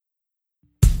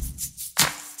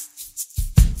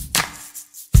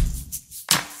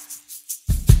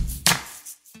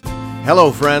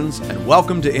Hello, friends, and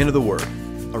welcome to Into the Word,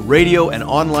 a radio and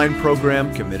online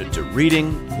program committed to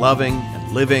reading, loving,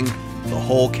 and living the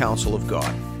whole counsel of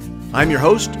God. I'm your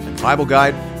host and Bible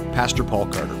guide, Pastor Paul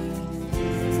Carter.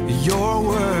 Your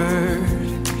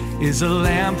word is a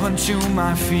lamp unto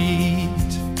my feet.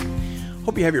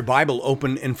 Hope you have your Bible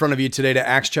open in front of you today to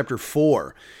Acts chapter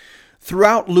 4.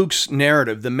 Throughout Luke's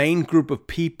narrative, the main group of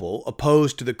people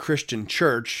opposed to the Christian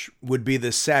church would be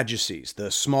the Sadducees,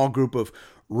 the small group of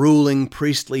ruling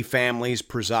priestly families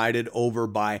presided over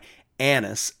by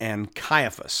Annas and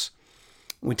Caiaphas.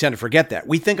 We tend to forget that.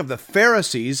 We think of the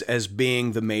Pharisees as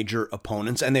being the major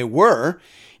opponents, and they were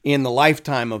in the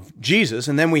lifetime of Jesus.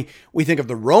 And then we think of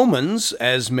the Romans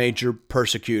as major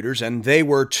persecutors, and they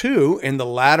were too in the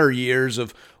latter years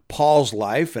of Paul's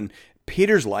life and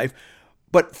Peter's life.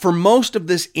 But for most of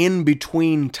this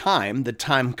in-between time, the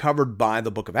time covered by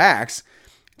the book of Acts,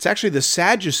 it's actually the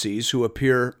Sadducees who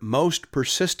appear most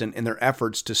persistent in their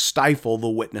efforts to stifle the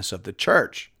witness of the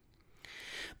church.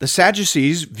 The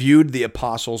Sadducees viewed the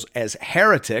apostles as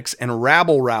heretics and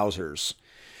rabble-rousers.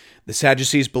 The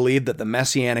Sadducees believed that the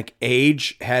Messianic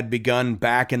age had begun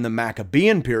back in the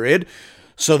Maccabean period,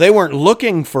 so they weren't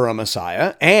looking for a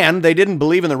Messiah, and they didn't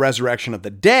believe in the resurrection of the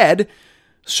dead,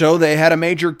 so they had a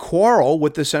major quarrel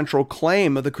with the central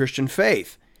claim of the Christian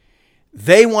faith.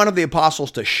 They wanted the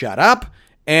apostles to shut up,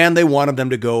 and they wanted them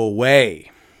to go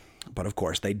away. But of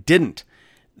course they didn't.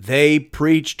 They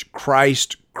preached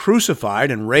Christ crucified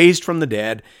and raised from the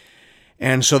dead,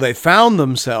 and so they found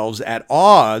themselves at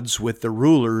odds with the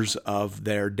rulers of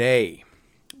their day.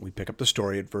 We pick up the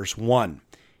story at verse 1.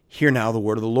 Hear now the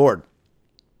word of the Lord.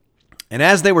 And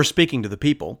as they were speaking to the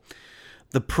people,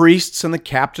 the priests and the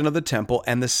captain of the temple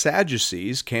and the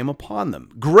Sadducees came upon them,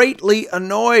 greatly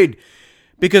annoyed,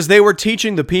 because they were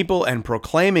teaching the people and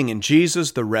proclaiming in Jesus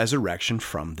the resurrection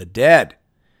from the dead.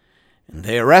 And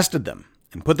they arrested them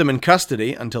and put them in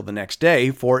custody until the next day,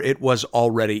 for it was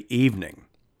already evening.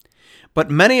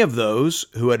 But many of those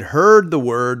who had heard the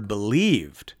word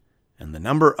believed, and the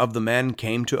number of the men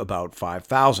came to about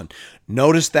 5,000.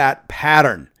 Notice that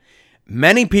pattern.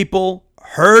 Many people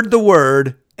heard the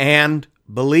word and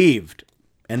believed,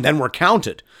 and then were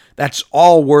counted. That's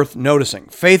all worth noticing.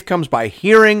 Faith comes by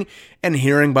hearing, and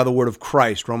hearing by the word of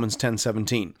Christ, Romans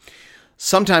 10:17.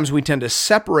 Sometimes we tend to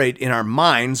separate in our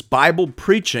minds Bible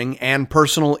preaching and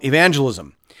personal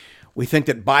evangelism. We think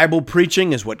that Bible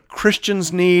preaching is what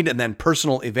Christians need, and then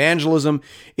personal evangelism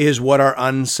is what our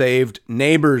unsaved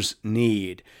neighbors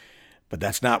need. But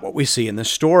that's not what we see in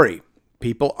this story.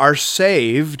 People are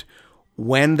saved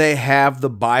when they have the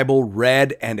Bible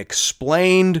read and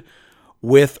explained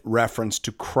with reference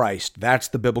to Christ. That's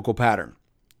the biblical pattern.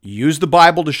 You use the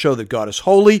Bible to show that God is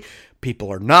holy,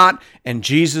 people are not, and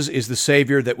Jesus is the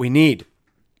Savior that we need.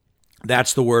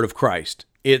 That's the word of Christ.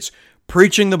 It's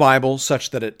preaching the Bible such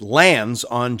that it lands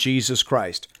on Jesus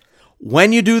Christ.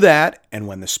 When you do that, and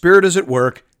when the Spirit is at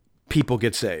work, people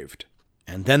get saved.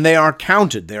 And then they are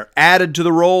counted. They're added to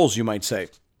the rolls, you might say.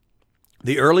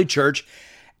 The early church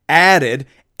added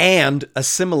and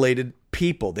assimilated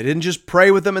people. They didn't just pray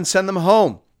with them and send them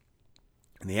home.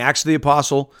 In the Acts of the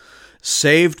Apostle,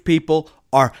 saved people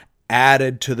are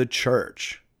added to the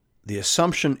church. The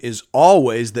assumption is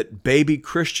always that baby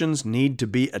Christians need to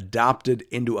be adopted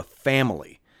into a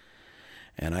family.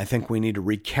 And I think we need to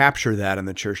recapture that in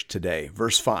the church today.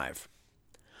 Verse 5.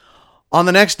 On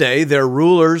the next day, their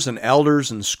rulers and elders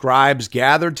and scribes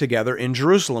gathered together in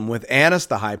Jerusalem with Annas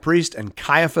the high priest and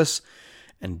Caiaphas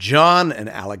and John and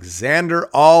Alexander,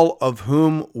 all of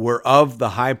whom were of the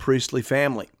high priestly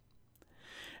family.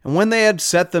 And when they had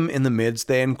set them in the midst,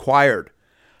 they inquired,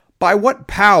 "By what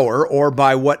power or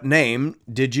by what name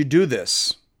did you do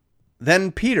this?"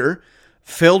 Then Peter,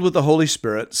 filled with the Holy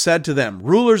Spirit, said to them,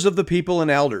 "Rulers of the people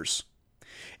and elders,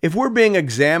 if we're being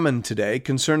examined today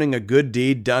concerning a good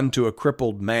deed done to a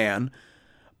crippled man,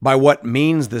 by what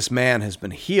means this man has been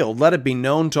healed, let it be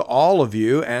known to all of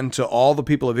you and to all the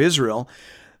people of Israel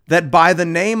that by the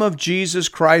name of Jesus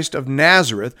Christ of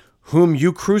Nazareth, whom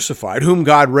you crucified, whom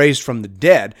God raised from the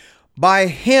dead, by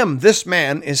him this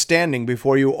man is standing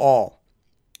before you all.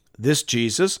 This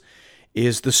Jesus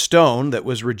is the stone that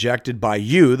was rejected by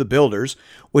you, the builders,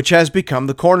 which has become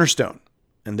the cornerstone.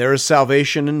 And there is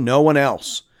salvation in no one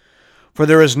else. For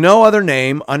there is no other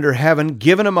name under heaven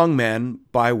given among men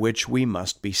by which we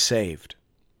must be saved."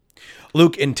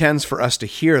 Luke intends for us to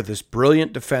hear this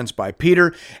brilliant defense by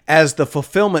Peter as the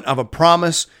fulfillment of a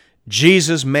promise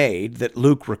Jesus made that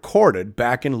Luke recorded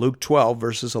back in Luke 12,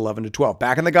 verses 11 to 12.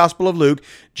 Back in the Gospel of Luke,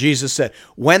 Jesus said,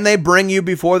 "When they bring you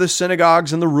before the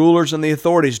synagogues and the rulers and the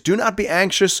authorities, do not be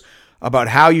anxious about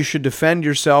how you should defend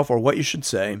yourself or what you should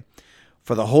say,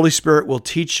 for the Holy Spirit will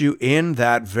teach you in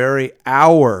that very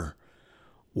hour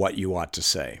what you ought to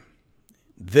say.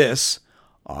 This,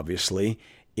 obviously,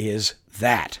 is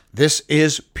that. This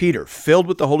is Peter, filled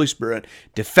with the Holy Spirit,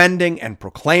 defending and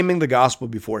proclaiming the gospel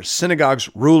before synagogues,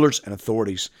 rulers, and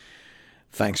authorities.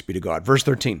 Thanks be to God. Verse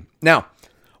 13. Now,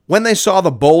 when they saw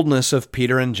the boldness of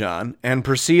Peter and John and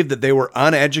perceived that they were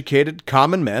uneducated,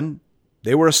 common men,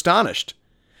 they were astonished.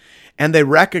 And they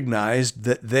recognized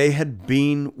that they had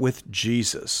been with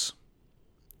Jesus.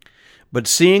 But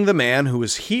seeing the man who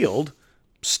was healed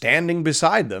standing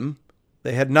beside them,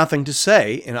 they had nothing to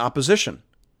say in opposition.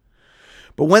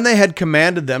 But when they had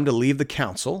commanded them to leave the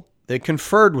council, they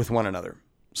conferred with one another,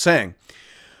 saying,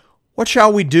 "What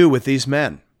shall we do with these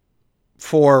men?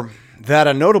 For that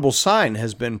a notable sign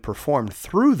has been performed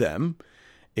through them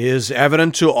is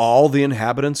evident to all the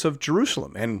inhabitants of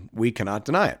Jerusalem, and we cannot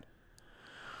deny it.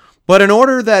 But in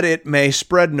order that it may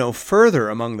spread no further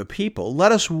among the people,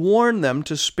 let us warn them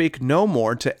to speak no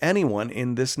more to anyone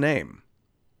in this name."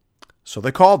 So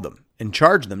they called them and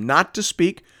charged them not to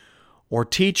speak or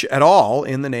teach at all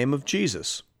in the name of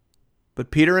Jesus.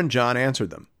 But Peter and John answered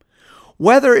them,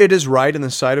 "Whether it is right in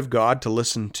the sight of God to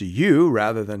listen to you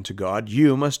rather than to God,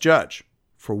 you must judge.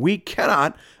 For we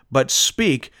cannot but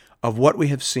speak of what we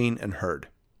have seen and heard."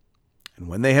 And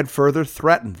when they had further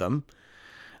threatened them,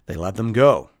 they let them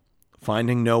go,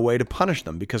 finding no way to punish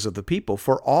them because of the people,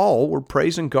 for all were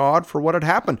praising God for what had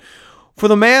happened. For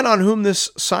the man on whom this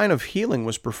sign of healing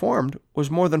was performed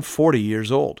was more than 40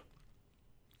 years old.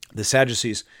 The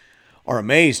Sadducees are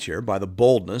amazed here by the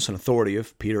boldness and authority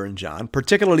of Peter and John,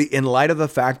 particularly in light of the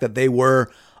fact that they were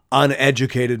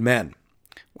uneducated men.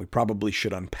 We probably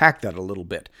should unpack that a little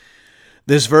bit.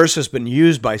 This verse has been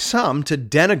used by some to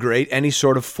denigrate any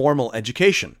sort of formal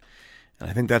education. And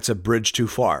I think that's a bridge too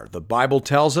far. The Bible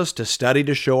tells us to study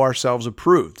to show ourselves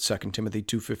approved, 2 Timothy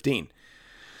 2:15.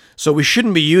 So we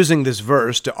shouldn't be using this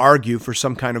verse to argue for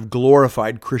some kind of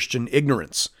glorified Christian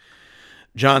ignorance.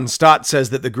 John Stott says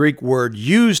that the Greek word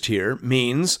used here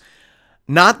means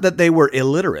not that they were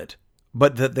illiterate,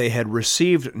 but that they had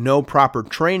received no proper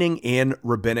training in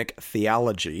rabbinic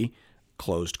theology,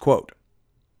 closed quote.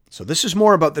 So this is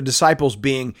more about the disciples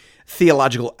being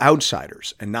theological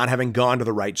outsiders and not having gone to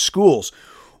the right schools.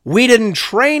 We didn't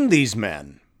train these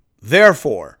men.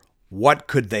 Therefore, what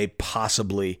could they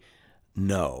possibly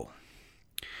know?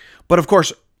 But of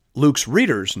course, Luke's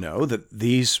readers know that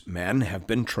these men have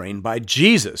been trained by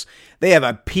Jesus. They have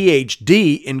a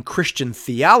PhD in Christian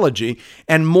theology,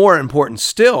 and more important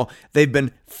still, they've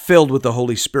been filled with the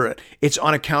Holy Spirit. It's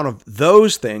on account of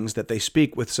those things that they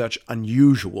speak with such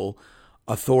unusual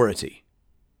authority.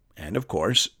 And of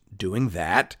course, doing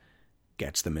that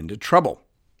gets them into trouble.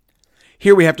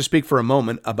 Here we have to speak for a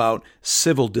moment about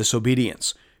civil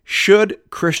disobedience. Should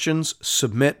Christians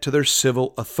submit to their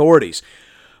civil authorities,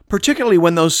 particularly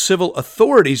when those civil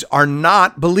authorities are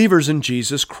not believers in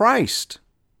Jesus Christ?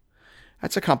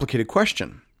 That's a complicated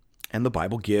question, and the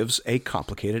Bible gives a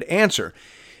complicated answer.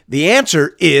 The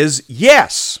answer is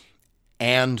yes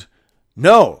and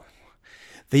no.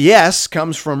 The yes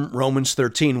comes from Romans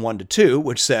 13, 1-2,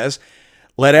 which says,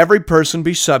 "Let every person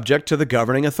be subject to the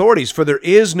governing authorities, for there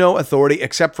is no authority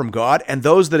except from God, and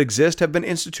those that exist have been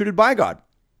instituted by God.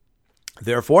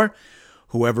 Therefore,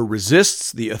 whoever resists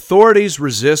the authorities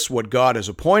resists what God has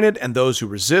appointed, and those who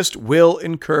resist will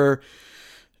incur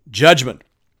judgment."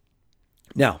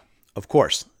 Now, of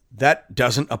course, that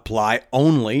doesn't apply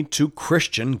only to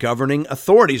Christian governing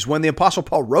authorities. When the Apostle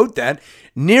Paul wrote that,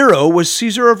 Nero was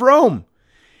Caesar of Rome.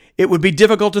 It would be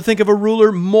difficult to think of a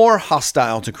ruler more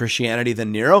hostile to Christianity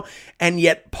than Nero, and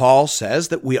yet Paul says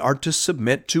that we are to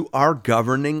submit to our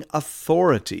governing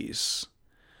authorities.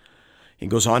 He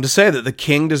goes on to say that the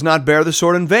king does not bear the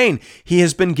sword in vain. He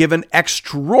has been given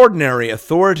extraordinary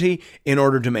authority in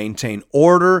order to maintain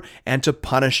order and to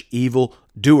punish evil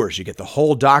doers. You get the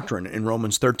whole doctrine in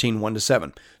Romans 13,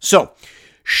 1-7. So,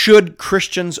 should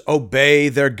Christians obey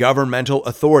their governmental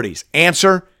authorities?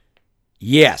 Answer,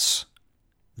 yes.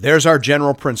 There's our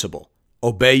general principle.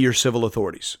 Obey your civil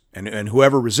authorities. And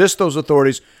whoever resists those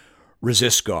authorities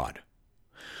resists God.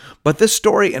 But this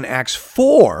story in Acts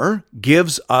 4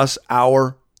 gives us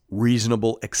our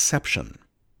reasonable exception.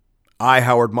 I.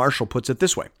 Howard Marshall puts it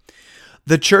this way: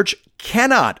 the church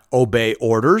cannot obey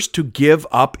orders to give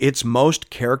up its most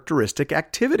characteristic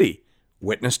activity,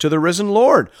 witness to the risen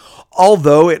Lord,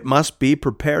 although it must be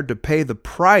prepared to pay the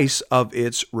price of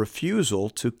its refusal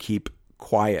to keep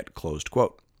quiet, closed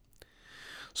quote.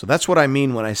 So that's what I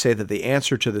mean when I say that the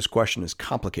answer to this question is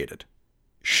complicated.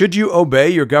 Should you obey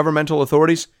your governmental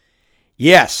authorities?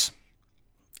 Yes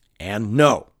and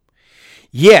no.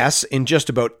 Yes, in just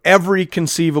about every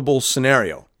conceivable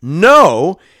scenario.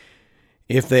 No,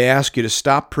 if they ask you to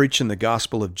stop preaching the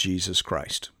gospel of Jesus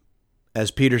Christ. As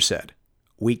Peter said,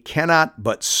 we cannot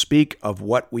but speak of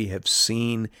what we have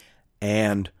seen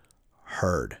and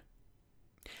heard.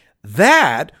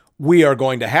 That we are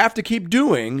going to have to keep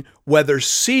doing whether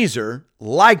Caesar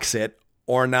likes it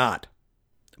or not.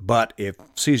 But if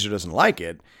Caesar doesn't like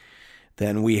it,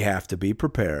 then we have to be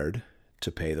prepared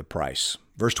to pay the price.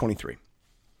 Verse 23.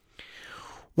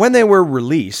 When they were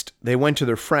released, they went to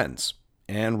their friends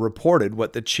and reported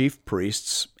what the chief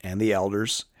priests and the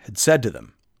elders had said to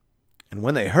them. And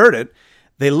when they heard it,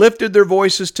 they lifted their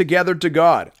voices together to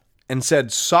God and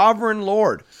said, Sovereign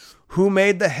Lord, who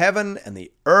made the heaven and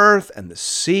the earth and the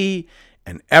sea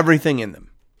and everything in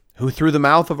them, who through the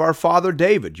mouth of our father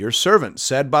David, your servant,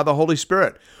 said by the Holy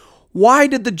Spirit, why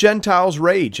did the Gentiles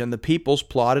rage and the peoples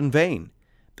plot in vain?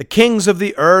 The kings of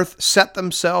the earth set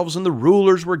themselves, and the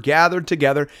rulers were gathered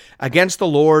together against the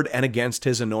Lord and against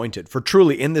his anointed. For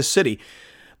truly in this city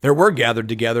there were gathered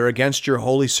together against your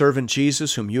holy servant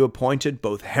Jesus, whom you appointed,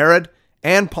 both Herod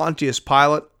and Pontius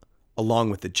Pilate,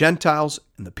 along with the Gentiles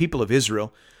and the people of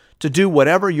Israel, to do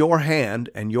whatever your hand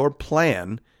and your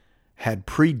plan had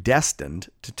predestined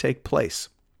to take place.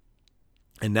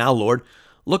 And now, Lord,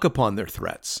 look upon their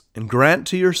threats, and grant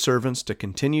to your servants to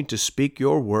continue to speak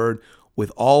your word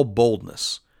with all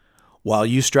boldness, while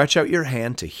you stretch out your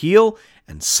hand to heal,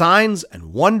 and signs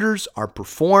and wonders are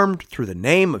performed through the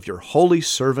name of your holy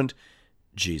servant,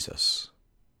 Jesus.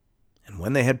 And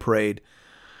when they had prayed,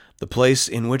 the place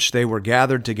in which they were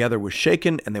gathered together was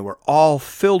shaken, and they were all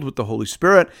filled with the Holy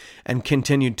Spirit, and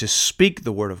continued to speak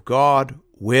the word of God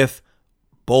with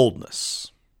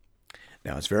boldness.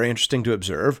 Now, it's very interesting to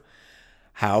observe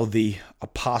how the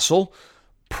apostle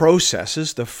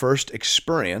processes the first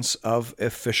experience of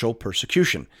official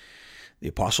persecution. The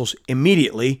apostles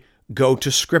immediately go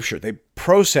to Scripture. They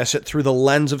process it through the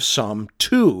lens of Psalm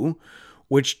 2,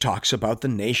 which talks about the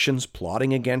nations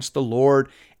plotting against the Lord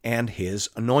and his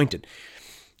anointed.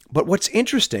 But what's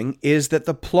interesting is that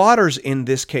the plotters in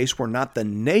this case were not the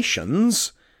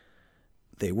nations,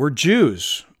 they were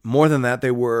Jews. More than that,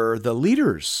 they were the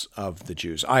leaders of the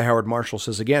Jews. I. Howard Marshall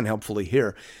says again, helpfully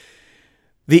here,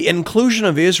 the inclusion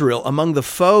of Israel among the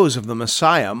foes of the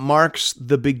Messiah marks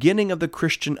the beginning of the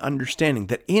Christian understanding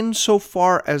that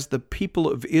insofar as the people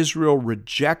of Israel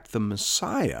reject the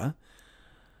Messiah,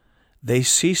 they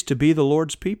cease to be the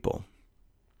Lord's people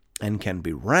and can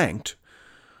be ranked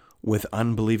with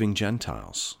unbelieving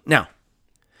Gentiles. Now,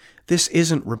 this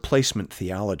isn't replacement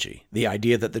theology, the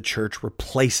idea that the church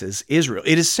replaces Israel.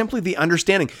 It is simply the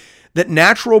understanding that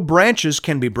natural branches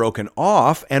can be broken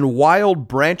off and wild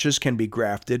branches can be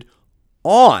grafted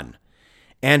on.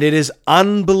 And it is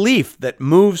unbelief that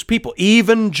moves people,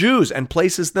 even Jews, and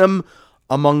places them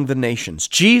among the nations.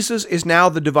 Jesus is now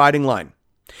the dividing line.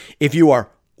 If you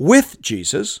are with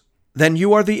Jesus, then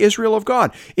you are the Israel of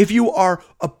God. If you are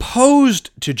opposed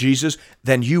to Jesus,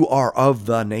 then you are of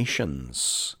the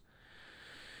nations.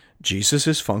 Jesus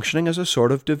is functioning as a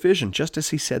sort of division, just as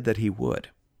he said that he would.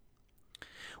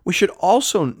 We should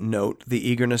also note the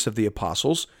eagerness of the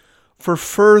apostles for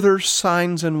further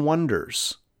signs and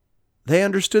wonders. They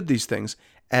understood these things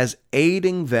as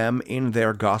aiding them in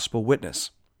their gospel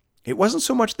witness. It wasn't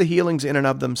so much the healings in and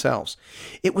of themselves.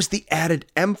 It was the added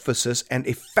emphasis and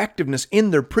effectiveness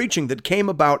in their preaching that came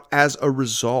about as a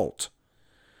result.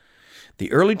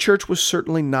 The early church was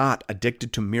certainly not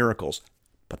addicted to miracles,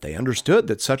 but they understood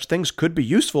that such things could be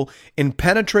useful in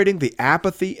penetrating the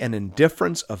apathy and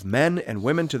indifference of men and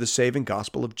women to the saving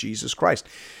gospel of Jesus Christ.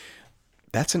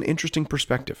 That's an interesting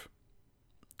perspective.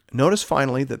 Notice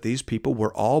finally that these people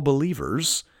were all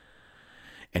believers,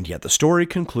 and yet the story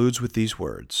concludes with these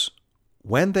words.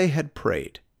 When they had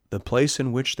prayed, the place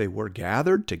in which they were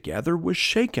gathered together was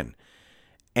shaken,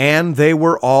 and they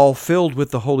were all filled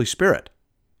with the Holy Spirit,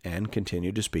 and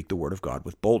continued to speak the word of God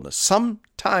with boldness.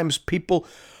 Sometimes people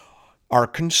are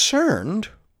concerned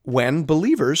when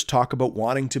believers talk about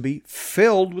wanting to be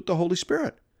filled with the Holy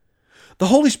Spirit. The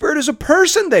Holy Spirit is a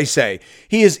person, they say.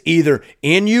 He is either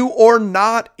in you or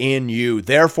not in you.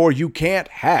 Therefore, you can't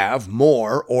have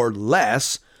more or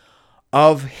less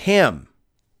of him.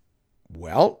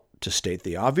 Well, to state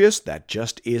the obvious, that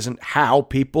just isn't how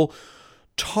people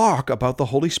talk about the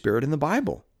Holy Spirit in the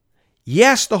Bible.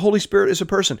 Yes, the Holy Spirit is a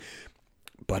person,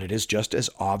 but it is just as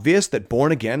obvious that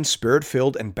born-again,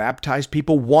 Spirit-filled, and baptized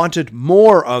people wanted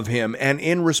more of him, and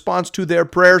in response to their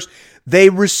prayers, they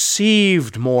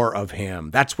received more of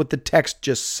him. That's what the text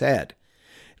just said.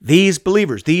 These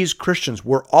believers, these Christians,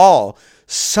 were all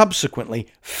subsequently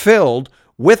filled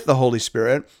with the Holy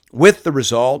Spirit, with the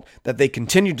result that they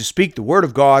continued to speak the word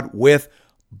of God with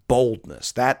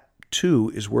boldness. That,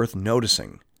 too, is worth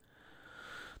noticing.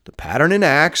 The pattern in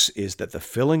Acts is that the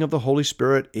filling of the Holy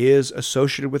Spirit is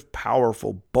associated with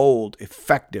powerful, bold,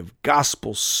 effective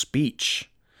gospel speech.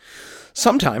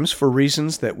 Sometimes, for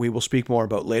reasons that we will speak more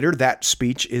about later, that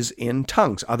speech is in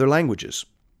tongues, other languages.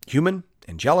 Human,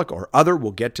 angelic, or other,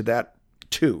 we'll get to that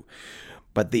too.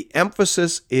 But the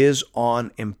emphasis is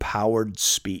on empowered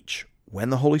speech. When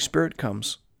the Holy Spirit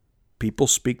comes, people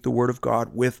speak the word of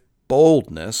God with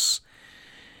boldness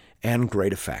and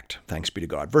great effect. Thanks be to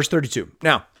God. Verse 32.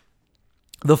 Now,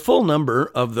 the full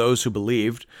number of those who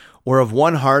believed were of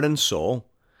one heart and soul,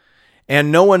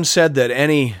 and no one said that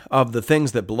any of the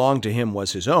things that belonged to him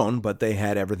was his own, but they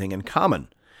had everything in common.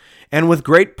 And with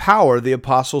great power the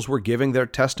apostles were giving their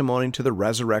testimony to the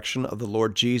resurrection of the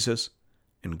Lord Jesus,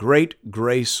 and great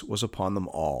grace was upon them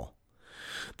all.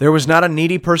 There was not a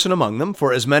needy person among them,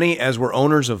 for as many as were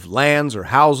owners of lands or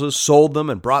houses sold them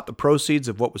and brought the proceeds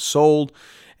of what was sold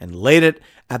and laid it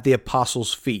at the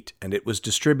apostles' feet, and it was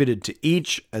distributed to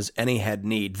each as any had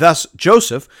need. Thus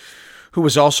Joseph, who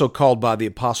was also called by the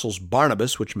apostles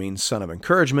Barnabas, which means son of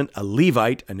encouragement, a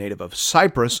Levite, a native of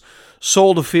Cyprus,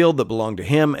 sold a field that belonged to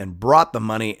him and brought the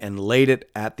money and laid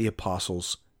it at the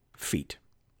apostles' feet.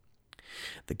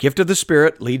 The gift of the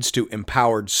Spirit leads to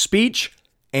empowered speech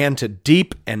and to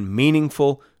deep and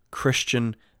meaningful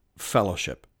Christian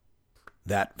fellowship.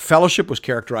 That fellowship was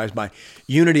characterized by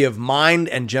unity of mind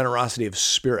and generosity of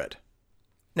spirit.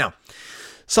 Now,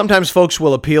 sometimes folks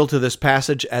will appeal to this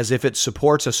passage as if it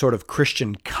supports a sort of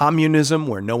Christian communism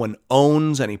where no one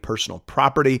owns any personal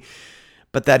property,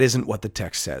 but that isn't what the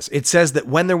text says. It says that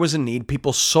when there was a need,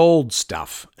 people sold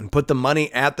stuff and put the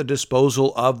money at the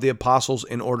disposal of the apostles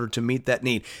in order to meet that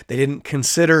need. They didn't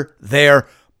consider their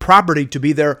property to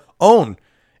be their own.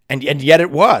 And yet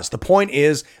it was. The point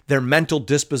is their mental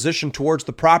disposition towards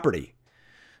the property.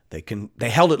 They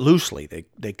held it loosely.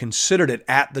 They considered it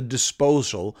at the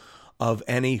disposal of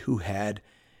any who had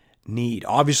need.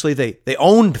 Obviously, they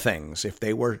owned things if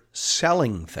they were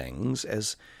selling things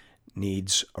as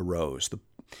needs arose. The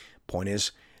point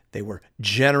is they were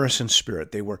generous in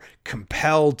spirit. They were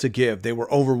compelled to give. They were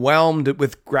overwhelmed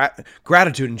with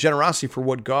gratitude and generosity for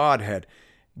what God had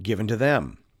given to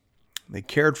them. They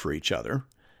cared for each other,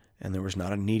 and there was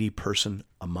not a needy person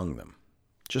among them.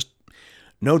 Just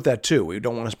note that too. We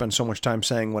don't want to spend so much time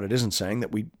saying what it isn't saying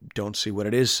that we don't see what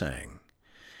it is saying.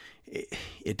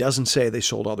 It doesn't say they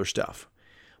sold all their stuff,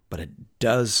 but it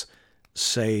does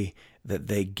say that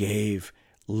they gave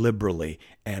liberally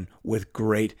and with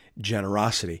great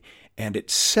generosity. And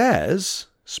it says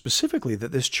specifically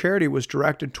that this charity was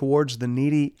directed towards the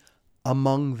needy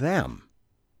among them.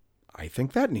 I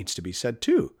think that needs to be said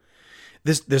too.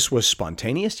 This was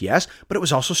spontaneous, yes, but it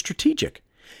was also strategic.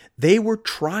 They were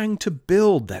trying to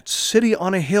build that city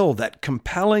on a hill, that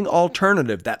compelling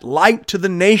alternative, that light to the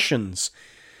nations.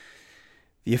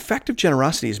 The effect of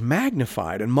generosity is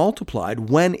magnified and multiplied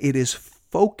when it is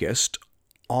focused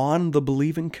on the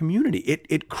believing community.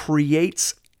 It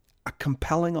creates a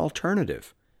compelling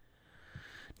alternative.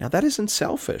 Now, that isn't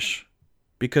selfish,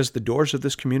 because the doors of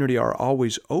this community are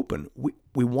always open.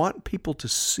 We want people to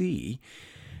see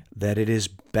that it is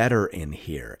better in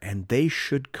here, and they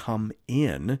should come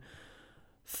in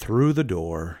through the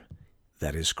door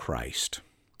that is Christ.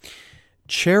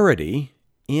 Charity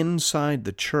inside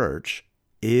the church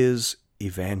is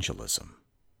evangelism.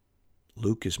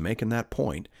 Luke is making that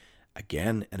point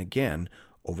again and again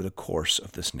over the course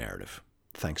of this narrative.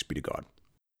 Thanks be to God.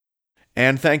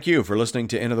 And thank you for listening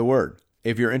to Into the Word.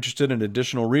 If you're interested in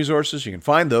additional resources, you can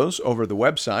find those over at the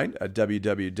website at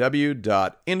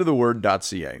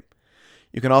www.intotheword.ca.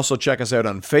 You can also check us out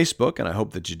on Facebook, and I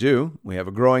hope that you do. We have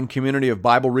a growing community of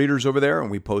Bible readers over there, and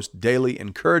we post daily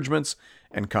encouragements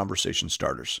and conversation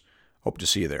starters. Hope to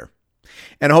see you there.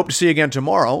 And I hope to see you again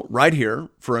tomorrow, right here,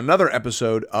 for another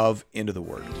episode of Into the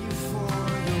Word.